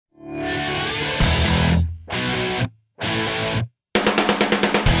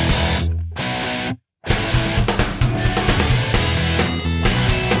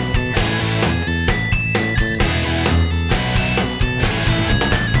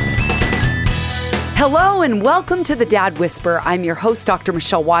Hello and welcome to the Dad Whisper. I'm your host, Dr.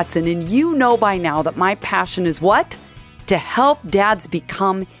 Michelle Watson, and you know by now that my passion is what? To help dads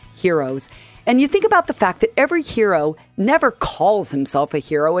become heroes. And you think about the fact that every hero never calls himself a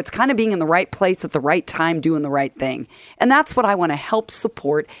hero. It's kind of being in the right place at the right time, doing the right thing. And that's what I want to help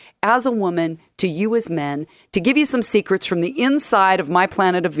support as a woman to you as men, to give you some secrets from the inside of my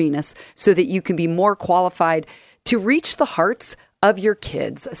planet of Venus so that you can be more qualified to reach the hearts of your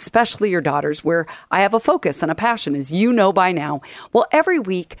kids, especially your daughters, where I have a focus and a passion, as you know by now. Well, every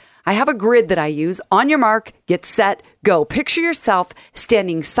week I have a grid that I use. On your mark, get set, go. Picture yourself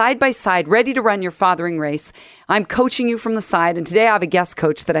standing side by side, ready to run your fathering race. I'm coaching you from the side, and today I have a guest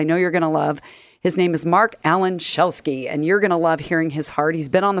coach that I know you're going to love. His name is Marc Schelske, and you're going to love hearing his heart. He's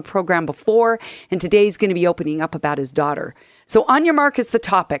been on the program before, and today he's going to be opening up about his daughter. So on your mark is the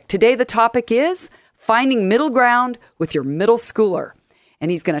topic. Today the topic is finding middle ground with your middle schooler.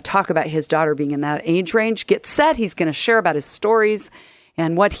 And he's going to talk about his daughter being in that age range. Get set. He's going to share about his stories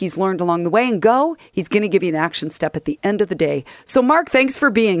and what he's learned along the way. And go, he's going to give you an action step at the end of the day. So, Marc, thanks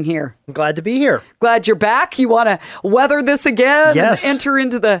for being here. I'm glad to be here. Glad you're back. You want to weather this again? Yes. And enter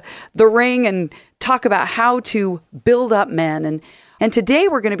into the ring and talk about how to build up men. And today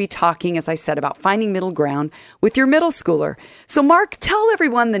we're going to be talking, as I said, about finding middle ground with your middle schooler. So, Marc, tell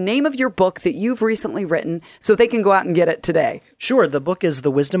everyone the name of your book that you've recently written so they can go out and get it today. Sure. The book is The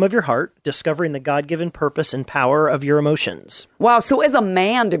Wisdom of Your Heart, Discovering the God-Given Purpose and Power of Your Emotions. Wow. So as a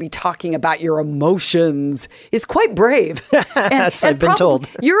man to be talking about your emotions is quite brave. I've been told.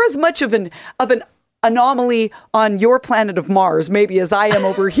 You're as much of an anomaly on your planet of Mars, maybe, as I am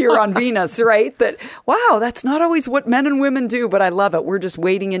over here on Venus, right? That, wow, that's not always what men and women do, but I love it. We're just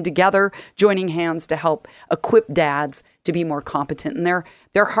wading in together, joining hands to help equip dads to be more competent in their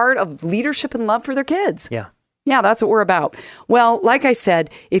heart of leadership and love for their kids. Yeah, that's what we're about. Well, like I said,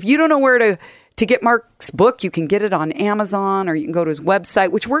 if you don't know where to get Marc's book, you can get it on Amazon, or you can go to his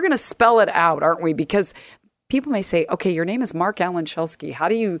website, which we're going to spell it out, aren't we? Because people may say, okay, your name is Marc Schelske. How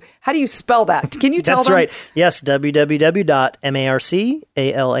do you spell that? Can you tell That's them? right. Yes,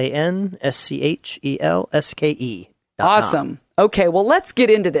 www.marcallenschelske.com. Awesome. Okay, well, let's get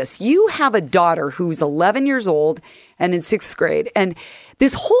into this. You have a daughter who's 11 years old and in 6th grade. And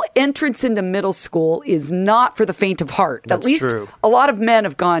this whole entrance into middle school is not for the faint of heart. That's At least true. A lot of men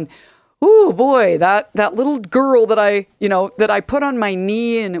have gone, oh boy, that little girl that I put on my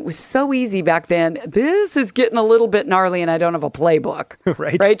knee, and it was so easy back then. This is getting a little bit gnarly, and I don't have a playbook.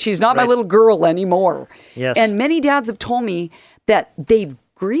 Right? She's not my little girl anymore. Yes. And many dads have told me that they've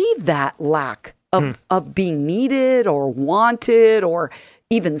grieved that lack of being needed or wanted or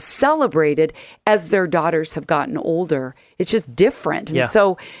even celebrated as their daughters have gotten older. It's just different. And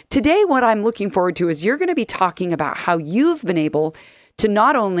so today what I'm looking forward to is you're going to be talking about how you've been able to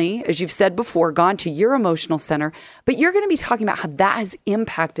not only, as you've said before, gone to your emotional center, but you're going to be talking about how that has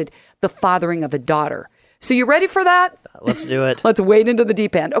impacted the fathering of a daughter. So you ready for that? Let's do it. Let's wade into the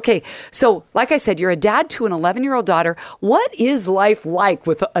deep end. Okay, so like I said, you're a dad to an 11-year-old daughter. What is life like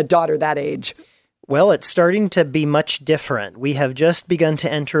with a daughter that age? Well, it's starting to be much different. We have just begun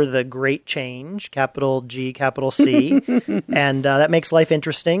to enter the great change, capital G, capital C, and that makes life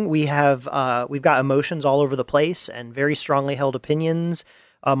interesting. We've got emotions all over the place and very strongly held opinions.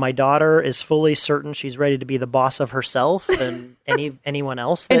 My daughter is fully certain she's ready to be the boss of herself and anyone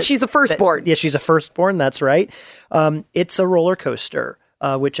else. And she's a firstborn. Yeah, she's a firstborn. That's right. It's a roller coaster,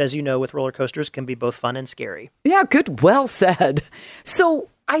 which, as you know, with roller coasters can be both fun and scary. Yeah, good. Well said. So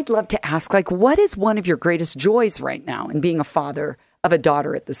I'd love to ask, what is one of your greatest joys right now in being a father of a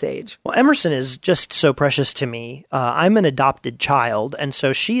daughter at this age? Well, Emerson is just so precious to me. I'm an adopted child, and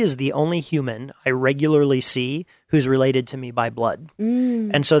so she is the only human I regularly see who's related to me by blood.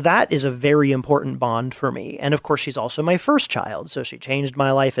 And so that is a very important bond for me. And of course, she's also my first child, so she changed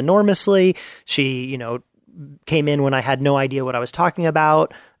my life enormously. She, came in when I had no idea what I was talking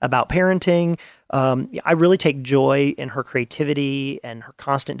about parenting. I really take joy in her creativity and her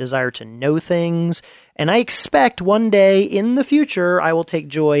constant desire to know things. And I expect one day in the future, I will take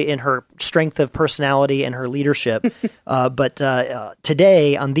joy in her strength of personality and her leadership. But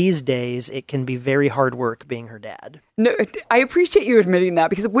today, on these days, it can be very hard work being her dad. No, I appreciate you admitting that,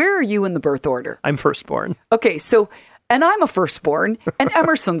 because where are you in the birth order? I'm firstborn. Okay, so... And I'm a firstborn, and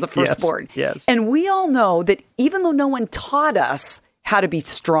Emerson's a firstborn. Yes. And we all know that even though no one taught us how to be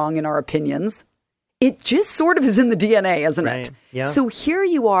strong in our opinions, it just sort of is in the DNA, isn't it? Yeah. So here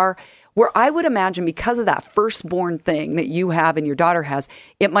you are, where I would imagine because of that firstborn thing that you have and your daughter has,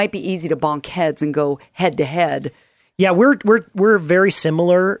 it might be easy to bonk heads and go head to head. Yeah, we're very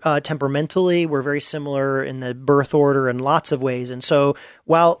similar temperamentally. We're very similar in the birth order in lots of ways. And so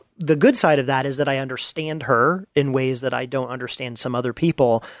while the good side of that is that I understand her in ways that I don't understand some other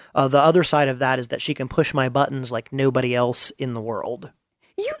people. The other side of that is that she can push my buttons like nobody else in the world.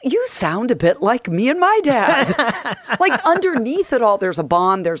 You sound a bit like me and my dad. Like underneath it all, there's a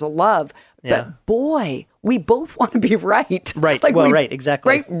bond, there's a love. Yeah. But boy, we both want to be right. Right. Like right.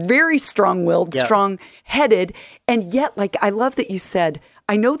 Exactly. Right. Very strong-willed, strong-headed. And yet, like, I love that you said,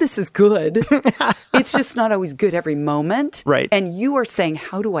 I know this is good. It's just not always good every moment. Right. And you are saying,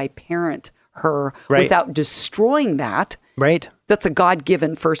 how do I parent her without destroying that? Right. That's a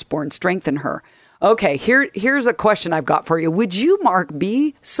God-given firstborn strength in her. Okay, here's a question I've got for you. Would you, Marc,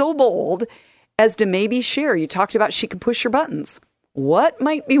 be so bold as to maybe share? You talked about she can push your buttons. What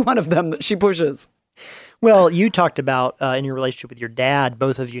might be one of them that she pushes? Well, you talked about in your relationship with your dad,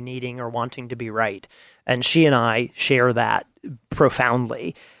 both of you needing or wanting to be right. And she and I share that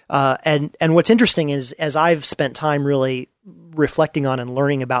profoundly. And what's interesting is, as I've spent time really reflecting on and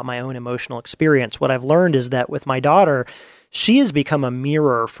learning about my own emotional experience, what I've learned is that with my daughter, she has become a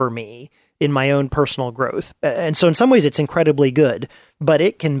mirror for me in my own personal growth. And so in some ways it's incredibly good, but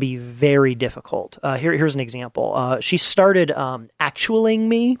it can be very difficult. Here's an example. She started actualing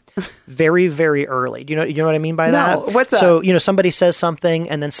me very, very early. Do you know what I mean by that? No, what's that? So, somebody says something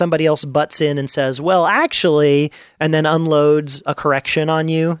and then somebody else butts in and says, well, actually, and then unloads a correction on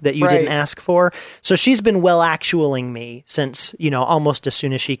you that you didn't ask for. So she's been well actualing me since, almost as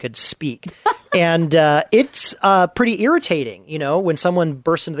soon as she could speak. And it's pretty irritating, when someone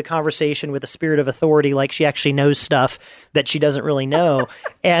bursts into the conversation with a spirit of authority, like she actually knows stuff that she doesn't really know.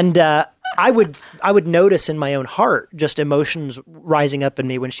 And I would notice in my own heart just emotions rising up in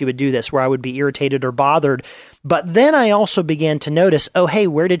me when she would do this, where I would be irritated or bothered. But then I also began to notice, oh, hey,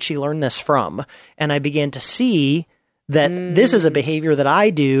 where did she learn this from? And I began to see that this is a behavior that I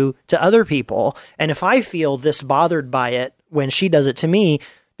do to other people. And if I feel this bothered by it when she does it to me,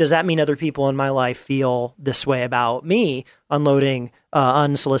 does that mean other people in my life feel this way about me, unloading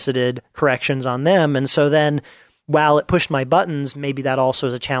unsolicited corrections on them? And so then, while it pushed my buttons, maybe that also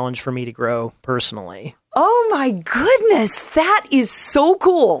is a challenge for me to grow personally. Oh my goodness, that is so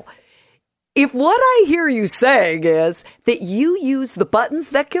cool. If what I hear you saying is that you use the buttons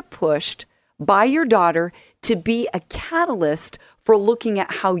that get pushed by your daughter to be a catalyst for looking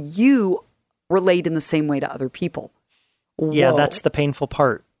at how you relate in the same way to other people. Yeah, that's the painful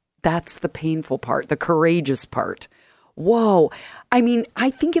part. That's the painful part, the courageous part. Whoa. I mean, I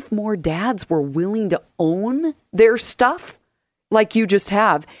think if more dads were willing to own their stuff like you just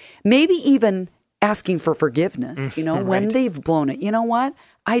have, maybe even asking for forgiveness, when they've blown it. You know what?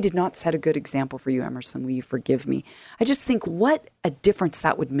 I did not set a good example for you, Emerson. Will you forgive me? I just think what a difference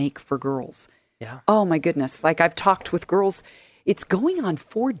that would make for girls. Yeah. Oh my goodness. Like I've talked with girls. It's going on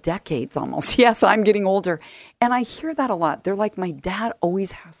 4 decades almost. Yes, I'm getting older. And I hear that a lot. They're like, my dad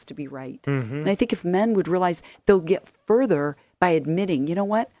always has to be right. Mm-hmm. And I think if men would realize, they'll get further by admitting, you know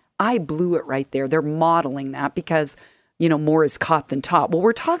what? I blew it right there. They're modeling that because, more is caught than taught. Well,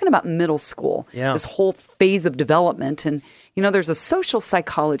 we're talking about middle school, this whole phase of development. And, there's a social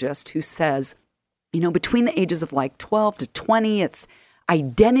psychologist who says, between the ages of like 12 to 20, it's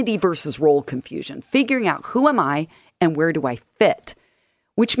identity versus role confusion, figuring out who am I and where do I fit?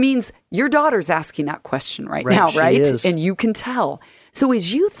 Which means your daughter's asking that question right now, right? Is. And you can tell. So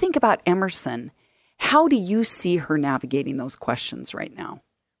as you think about Emerson, how do you see her navigating those questions right now?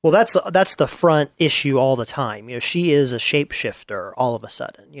 Well, that's the front issue all the time. She is a shapeshifter all of a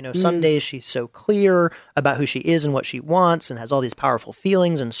sudden. Some days she's so clear about who she is and what she wants and has all these powerful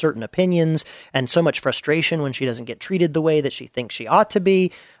feelings and certain opinions and so much frustration when she doesn't get treated the way that she thinks she ought to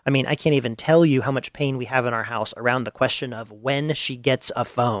be. I mean, I can't even tell you how much pain we have in our house around the question of when she gets a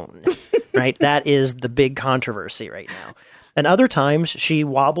phone, right? That is the big controversy right now. And other times she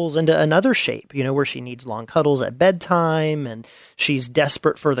wobbles into another shape, where she needs long cuddles at bedtime and she's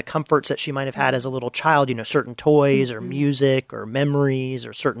desperate for the comforts that she might have had as a little child, certain toys or music or memories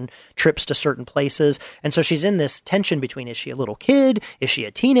or certain trips to certain places. And so she's in this tension between, is she a little kid? Is she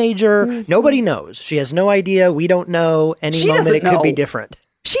a teenager? Mm-hmm. Nobody knows. She has no idea. We don't know. Any moment it could be different.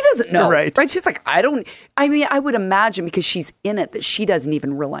 She doesn't know, right? She's like, I would imagine because she's in it that she doesn't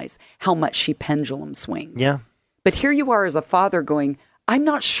even realize how much she pendulum swings. Yeah. But here you are as a father going, I'm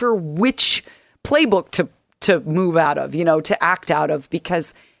not sure which playbook to move out of, to act out of,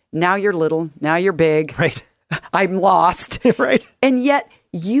 because now you're little, now you're big. Right. I'm lost. Right. And yet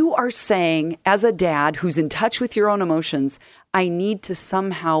you are saying, as a dad who's in touch with your own emotions, I need to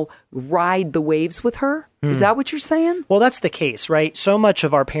somehow ride the waves with her. Is that what you're saying? Well, that's the case, right? So much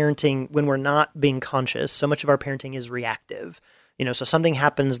of our parenting, when we're not being conscious, so much of our parenting is reactive. So something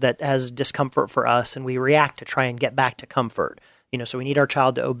happens that has discomfort for us and we react to try and get back to comfort. So we need our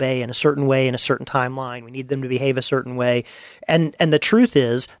child to obey in a certain way, in a certain timeline. We need them to behave a certain way. And the truth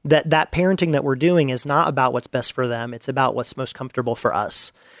is that parenting that we're doing is not about what's best for them. It's about what's most comfortable for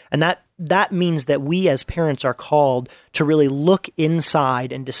us. And that means that we as parents are called to really look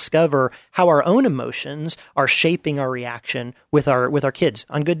inside and discover how our own emotions are shaping our reaction with our kids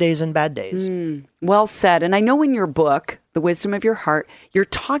on good days and bad days. Well said. And I know in your book, The Wisdom of Your Heart, you're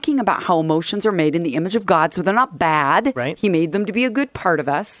talking about how emotions are made in the image of God, so they're not bad. Right. He made them to be a good part of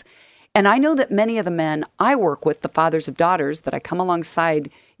us. And I know that many of the men I work with, the fathers of daughters that I come alongside,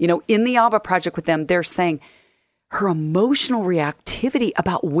 in the Abba Project with them, they're saying, her emotional reactivity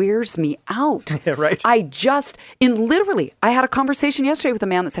about wears me out. Yeah, right. I had a conversation yesterday with a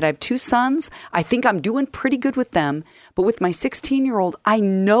man that said, I have 2 sons. I think I'm doing pretty good with them. But with my 16-year-old, I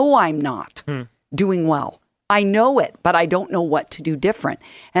know I'm not doing well. I know it, but I don't know what to do different.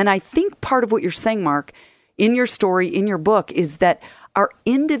 And I think part of what you're saying, Mark, in your story, in your book, is that our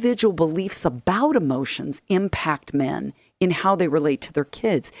individual beliefs about emotions impact men in how they relate to their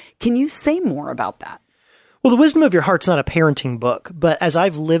kids. Can you say more about that? Well, The Wisdom of Your Heart's not a parenting book, but as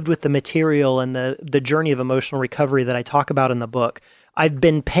I've lived with the material and the journey of emotional recovery that I talk about in the book, I've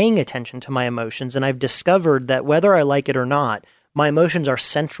been paying attention to my emotions, and I've discovered that whether I like it or not, my emotions are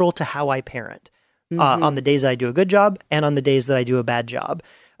central to how I parent on the days that I do a good job and on the days that I do a bad job.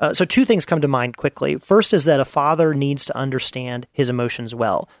 So 2 things come to mind quickly. First is that a father needs to understand his emotions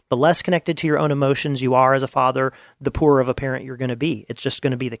well. The less connected to your own emotions you are as a father, the poorer of a parent you're going to be. It's just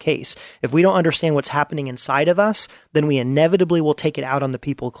going to be the case. If we don't understand what's happening inside of us, then we inevitably will take it out on the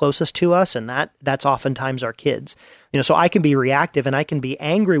people closest to us, and that's oftentimes our kids. So I can be reactive and I can be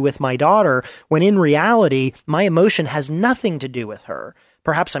angry with my daughter when in reality, my emotion has nothing to do with her.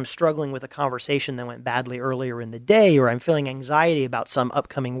 Perhaps I'm struggling with a conversation that went badly earlier in the day, or I'm feeling anxiety about some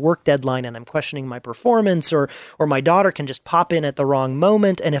upcoming work deadline and I'm questioning my performance, or my daughter can just pop in at the wrong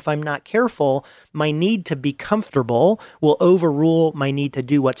moment. And if I'm not careful, my need to be comfortable will overrule my need to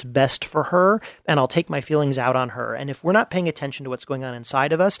do what's best for her, and I'll take my feelings out on her. And if we're not paying attention to what's going on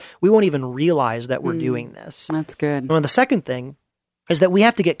inside of us, we won't even realize that we're doing this. That's good. And the second thing is that we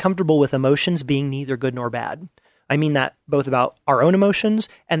have to get comfortable with emotions being neither good nor bad. I mean that both about our own emotions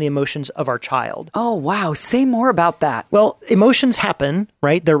and the emotions of our child. Oh, wow. Say more about that. Well, emotions happen,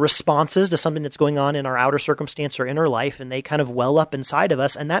 right? They're responses to something that's going on in our outer circumstance or inner life, and they kind of well up inside of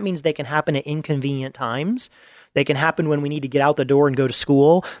us. And that means they can happen at inconvenient times. They can happen when we need to get out the door and go to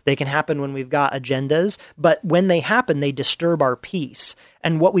school. They can happen when we've got agendas. But when they happen, they disturb our peace.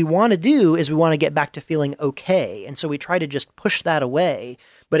 And what we want to do is we want to get back to feeling okay. And so we try to just push that away.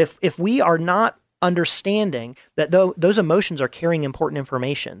 But if we are not understanding that those emotions are carrying important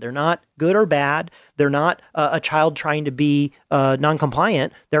information. They're not good or bad. They're not a child trying to be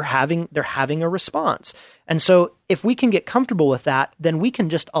non-compliant. They're having a response. And so if we can get comfortable with that, then we can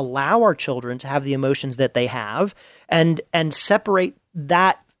just allow our children to have the emotions that they have and separate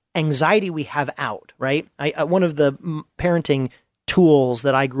that anxiety we have out, right? One of the parenting tools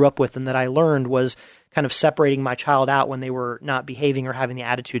that I grew up with and that I learned was kind of separating my child out when they were not behaving or having the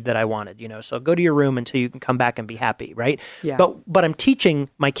attitude that I wanted, So go to your room until you can come back and be happy, right? Yeah. But I'm teaching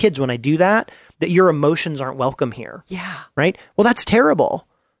my kids when I do that your emotions aren't welcome here. Yeah. Right? Well, that's terrible.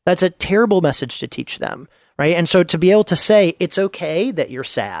 That's a terrible message to teach them, right? And so to be able to say, it's okay that you're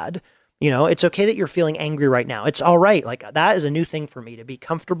sad, it's okay that you're feeling angry right now. It's all right. Like that is a new thing for me, to be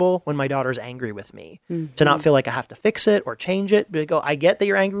comfortable when my daughter's angry with me, to not feel like I have to fix it or change it, but to go, I get that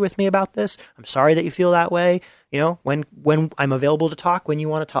you're angry with me about this. I'm sorry that you feel that way. When I'm available to talk, when you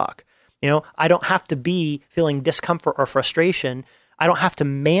want to talk, I don't have to be feeling discomfort or frustration. I don't have to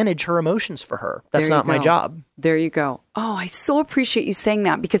manage her emotions for her. That's not my job. There you go. Oh, I so appreciate you saying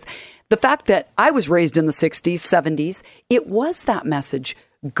that, because the fact that I was raised in the 60s, 70s, it was that message.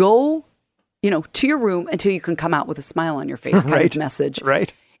 Go to your room until you can come out with a smile on your face kind of message.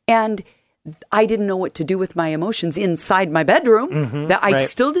 Right. And I didn't know what to do with my emotions inside my bedroom, that I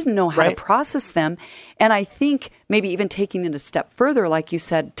still didn't know how to process them. And I think maybe even taking it a step further, like you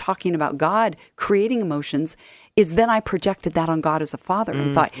said, talking about God creating emotions, is then I projected that on God as a father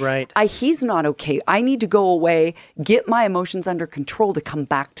and thought, he's not okay. I need to go away, get my emotions under control to come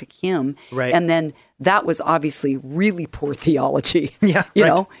back to him. Right. And then that was obviously really poor theology,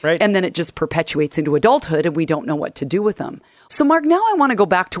 Right. And then it just perpetuates into adulthood and we don't know what to do with them. So Mark, now I want to go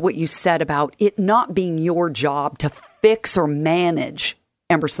back to what you said about it not being your job to fix or manage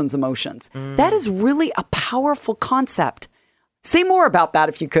Emerson's emotions. That is really a powerful concept. Say more about that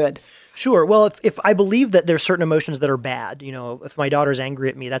if you could. Sure. Well, if I believe that there's certain emotions that are bad, if my daughter's angry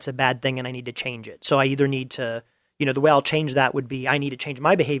at me, that's a bad thing and I need to change it. So I either need to, the way I'll change that would be I need to change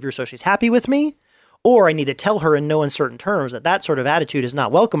my behavior so she's happy with me, Or I need to tell her in no uncertain terms that sort of attitude is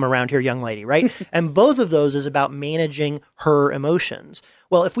not welcome around here, young lady, right? And both of those is about managing her emotions.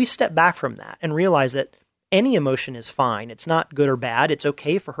 Well, if we step back from that and realize that any emotion is fine, it's not good or bad, it's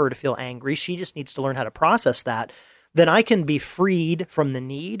okay for her to feel angry, she just needs to learn how to process that, then I can be freed from the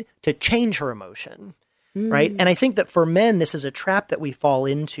need to change her emotion, right? And I think that for men, this is a trap that we fall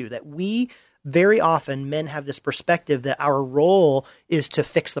into, that we very often, men have this perspective that our role is to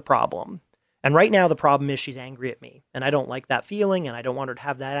fix the problem. And right now, the problem is she's angry at me, and I don't like that feeling, and I don't want her to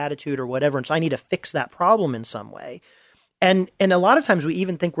have that attitude or whatever, and so I need to fix that problem in some way. And a lot of times we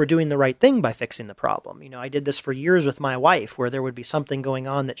even think we're doing the right thing by fixing the problem. You know, I did this for years with my wife, where there would be something going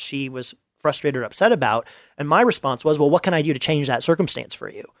on that she was frustrated or upset about, and my response was, well, what can I do to change that circumstance for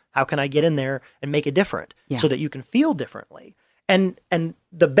you? How can I get in there and make it different so that you can feel differently? And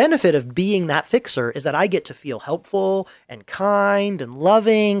the benefit of being that fixer is that I get to feel helpful and kind and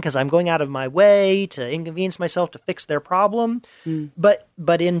loving because I'm going out of my way to inconvenience myself to fix their problem.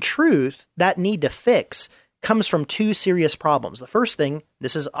 But in truth, that need to fix comes from two serious problems. The first thing,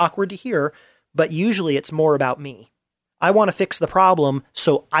 this is awkward to hear, but usually it's more about me. I want to fix the problem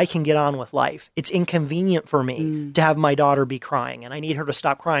so I can get on with life. It's inconvenient for me to have my daughter be crying, and I need her to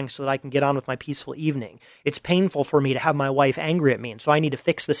stop crying so that I can get on with my peaceful evening. It's painful for me to have my wife angry at me, and so I need to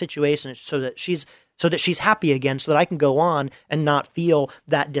fix the situation so that she's happy again, so that I can go on and not feel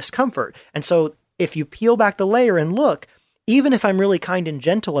that discomfort. And so if you peel back the layer and look, even if I'm really kind and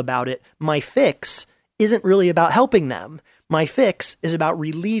gentle about it, my fix isn't really about helping them. My fix is about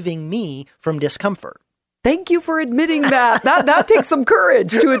relieving me from discomfort. Thank you for admitting that. That takes some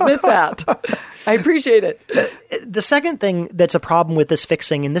courage to admit that. I appreciate it. The second thing that's a problem with this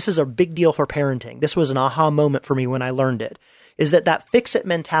fixing, and this is a big deal for parenting, this was an aha moment for me when I learned it, is that fix-it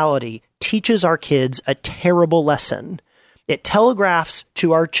mentality teaches our kids a terrible lesson. It telegraphs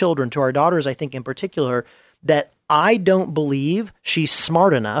to our children, to our daughters, I think in particular, that I don't believe she's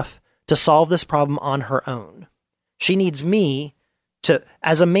smart enough to solve this problem on her own. She needs me to,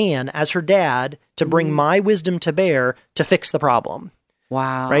 as a man, as her dad, to bring my wisdom to bear to fix the problem.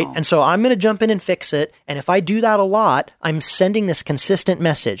 Wow. Right? And so I'm going to jump in and fix it. And if I do that a lot, I'm sending this consistent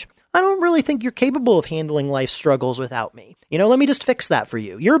message. I don't really think you're capable of handling life's struggles without me. You know, let me just fix that for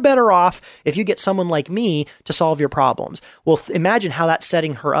you. You're better off if you get someone like me to solve your problems. Well, imagine how that's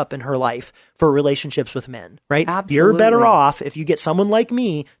setting her up in her life for relationships with men, right? Absolutely. You're better off if you get someone like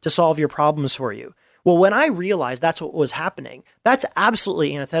me to solve your problems for you. Well, when I realized that's what was happening, that's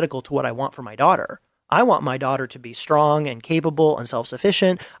absolutely antithetical to what I want for my daughter. I want my daughter to be strong and capable and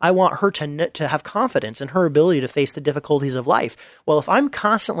self-sufficient. I want her to have confidence in her ability to face the difficulties of life. Well, if I'm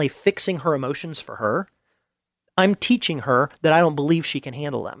constantly fixing her emotions for her, I'm teaching her that I don't believe she can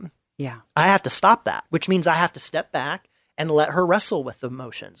handle them. Yeah. I have to stop that, which means I have to step back and let her wrestle with the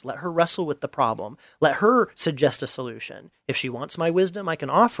emotions, let her wrestle with the problem, let her suggest a solution. If she wants my wisdom, I can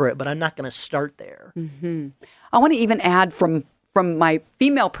offer it, but I'm not going to start there. Mm-hmm. I want to even add from my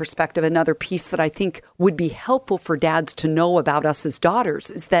female perspective, another piece that I think would be helpful for dads to know about us as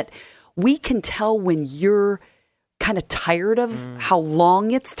daughters is that we can tell when you're kind of tired of how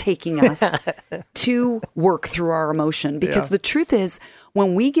long it's taking us to work through our emotion. Because the truth is,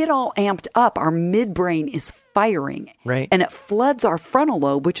 when we get all amped up, our midbrain is firing. Right. And it floods our frontal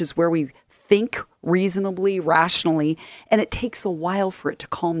lobe, which is where we think reasonably, rationally, and it takes a while for it to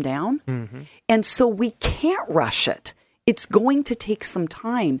calm down. Mm-hmm. And so we can't rush it. It's going to take some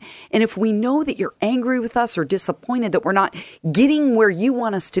time. And if we know that you're angry with us or disappointed that we're not getting where you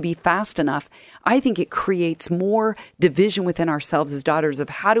want us to be fast enough, I think it creates more division within ourselves as daughters of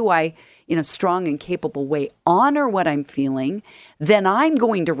how do I, in a strong and capable way, honor what I'm feeling. Then I'm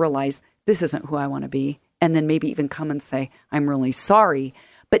going to realize this isn't who I want to be. And then maybe even come and say, I'm really sorry.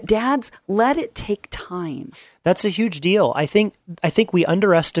 But dads, let it take time. That's a huge deal. I think we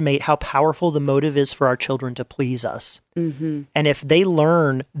underestimate how powerful the motive is for our children to please us. Mm-hmm. And if they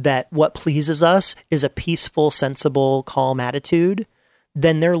learn that what pleases us is a peaceful, sensible, calm attitude,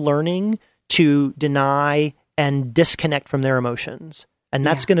 then they're learning to deny and disconnect from their emotions. And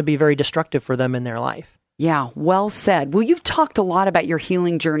that's going to be very destructive for them in their life. Yeah, well said. Well, you've talked a lot about your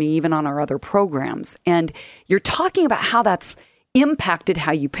healing journey, even on our other programs. And you're talking about how that's impacted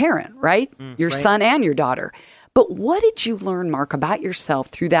how you parent, right? Your son and your daughter. But what did you learn, Marc, about yourself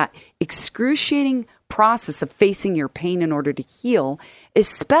through that excruciating process of facing your pain in order to heal?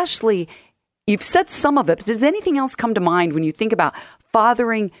 Especially, you've said some of it, but does anything else come to mind when you think about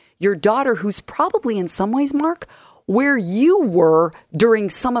fathering your daughter, who's probably in some ways, Marc, where you were during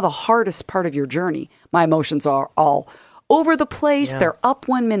some of the hardest part of your journey? My emotions are all over the place. They're up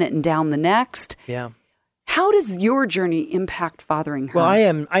one minute and down the next. Yeah. How does your journey impact fathering her? Well, I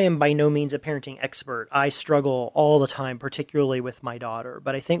am by no means a parenting expert. I struggle all the time, particularly with my daughter.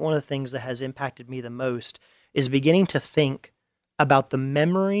 But I think one of the things that has impacted me the most is beginning to think about the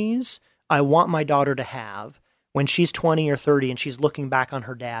memories I want my daughter to have when she's 20 or 30 and she's looking back on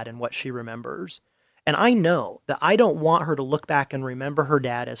her dad and what she remembers. And I know that I don't want her to look back and remember her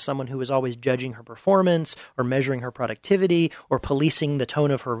dad as someone who was always judging her performance or measuring her productivity or policing the tone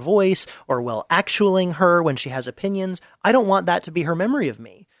of her voice or actualing her when she has opinions. I don't want that to be her memory of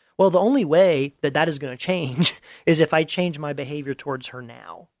me. Well, the only way that that is going to change is if I change my behavior towards her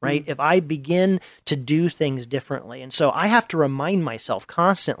now, right? If I begin to do things differently. And so I have to remind myself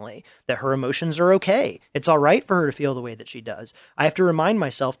constantly that her emotions are okay. It's all right for her to feel the way that she does. I have to remind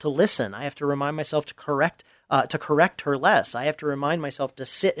myself to listen. I have to remind myself to correct her less. I have to remind myself to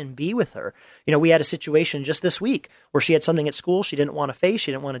sit and be with her. You know, we had a situation just this week where she had something at school she didn't want to face,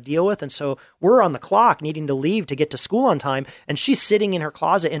 she didn't want to deal with. And so we're on the clock needing to leave to get to school on time. And she's sitting in her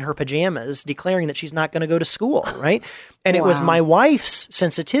closet in her pajamas declaring that she's not going to go to school, right? And it was my wife's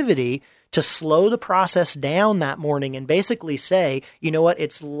sensitivity to slow the process down that morning and basically say, you know what,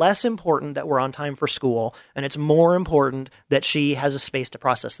 it's less important that we're on time for school, and it's more important that she has a space to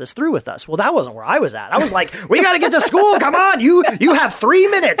process this through with us. Well, that wasn't where I was at. I was like, we got to get to school. Come on. You have 3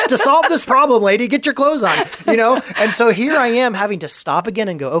 minutes to solve this problem, lady. Get your clothes on, you know? And so here I am having to stop again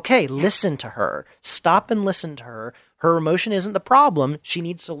and go, okay, listen to her. Stop and listen to her. Her emotion isn't the problem. She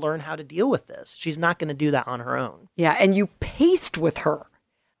needs to learn how to deal with this. She's not going to do that on her own. Yeah, and you paced with her.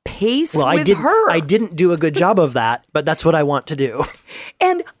 Her. I didn't do a good job of that, but that's what I want to do.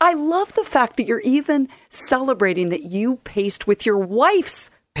 And I love the fact that you're even celebrating that you paced with your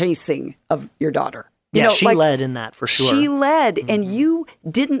wife's pacing of your daughter. She led in that for sure. She led, and you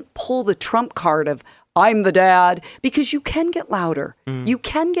didn't pull the trump card of, I'm the dad, because you can get louder. You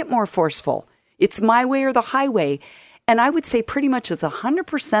can get more forceful. It's my way or the highway. And I would say pretty much it's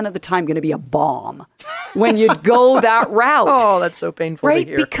 100% of the time going to be a bomb when you go that route. Oh, that's so painful to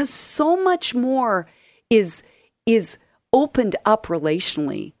hear. Because so much more is opened up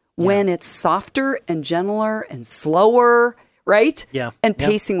relationally when it's softer and gentler and slower, right? Yeah. And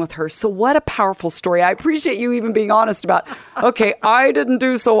pacing with her. So what a powerful story. I appreciate you even being honest about, okay, I didn't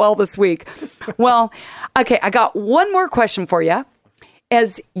do so well this week. Well, okay, I got one more question for you.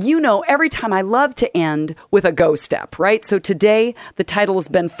 As you know, every time I love to end with a go step, right? So today, the title has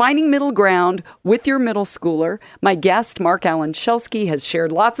been Finding Middle Ground with Your Middle Schooler. My guest, Marc Schelske, has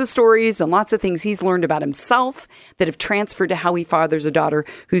shared lots of stories and lots of things he's learned about himself that have transferred to how he fathers a daughter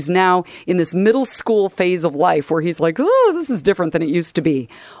who's now in this middle school phase of life where he's like, oh, this is different than it used to be.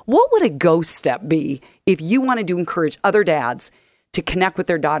 What would a go step be if you wanted to encourage other dads to connect with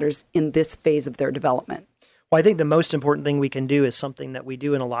their daughters in this phase of their development? Well, I think the most important thing we can do is something that we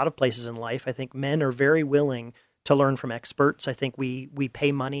do in a lot of places in life. I think men are very willing to learn from experts. I think we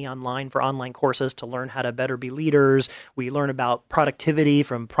pay money online for online courses to learn how to better be leaders. We learn about productivity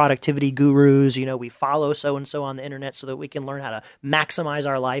from productivity gurus. You know, we follow so-and-so on the internet so that we can learn how to maximize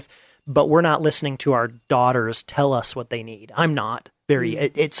our life. But we're not listening to our daughters tell us what they need. I'm not.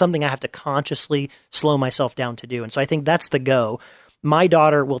 It's something I have to consciously slow myself down to do. And so I think that's the go. My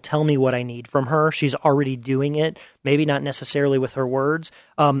daughter will tell me what I need from her. She's already doing it, maybe not necessarily with her words.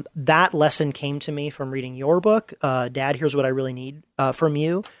 That lesson came to me from reading your book, Dad, Here's What I Really Need from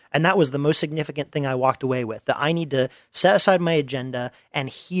you. And that was the most significant thing I walked away with, that I need to set aside my agenda and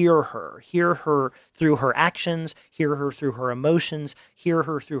hear her through her actions, hear her through her emotions, hear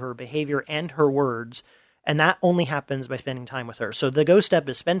her through her behavior and her words. And that only happens by spending time with her. So the go step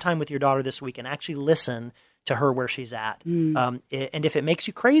is spend time with your daughter this week and actually listen to her where she's at. And if it makes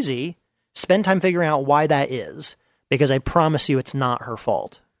you crazy, spend time figuring out why that is, because I promise you it's not her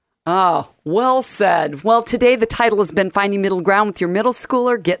fault. Oh, well said. Well, today the title has been Finding Middle Ground with Your Middle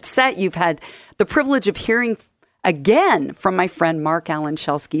Schooler. Get set. You've had the privilege of hearing again from my friend Marc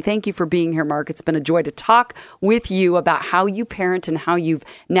Schelske. Thank you for being here, Marc. It's been a joy to talk with you about how you parent and how you've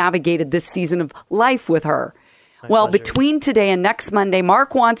navigated this season of life with her. Well, pleasure. Between today and next Monday,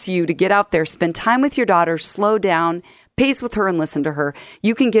 Marc wants you to get out there, spend time with your daughter, slow down, pace with her, and listen to her.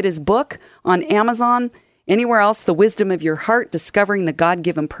 You can get his book on Amazon, anywhere else, The Wisdom of Your Heart, Discovering the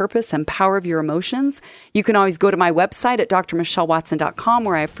God-Given Purpose and Power of Your Emotions. You can always go to my website at drmichellewatson.com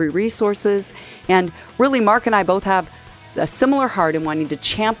where I have free resources. And really, Marc and I both have a similar heart in wanting to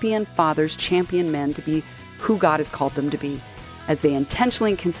champion fathers, champion men to be who God has called them to be, as they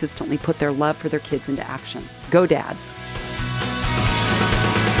intentionally and consistently put their love for their kids into action. Go Dads.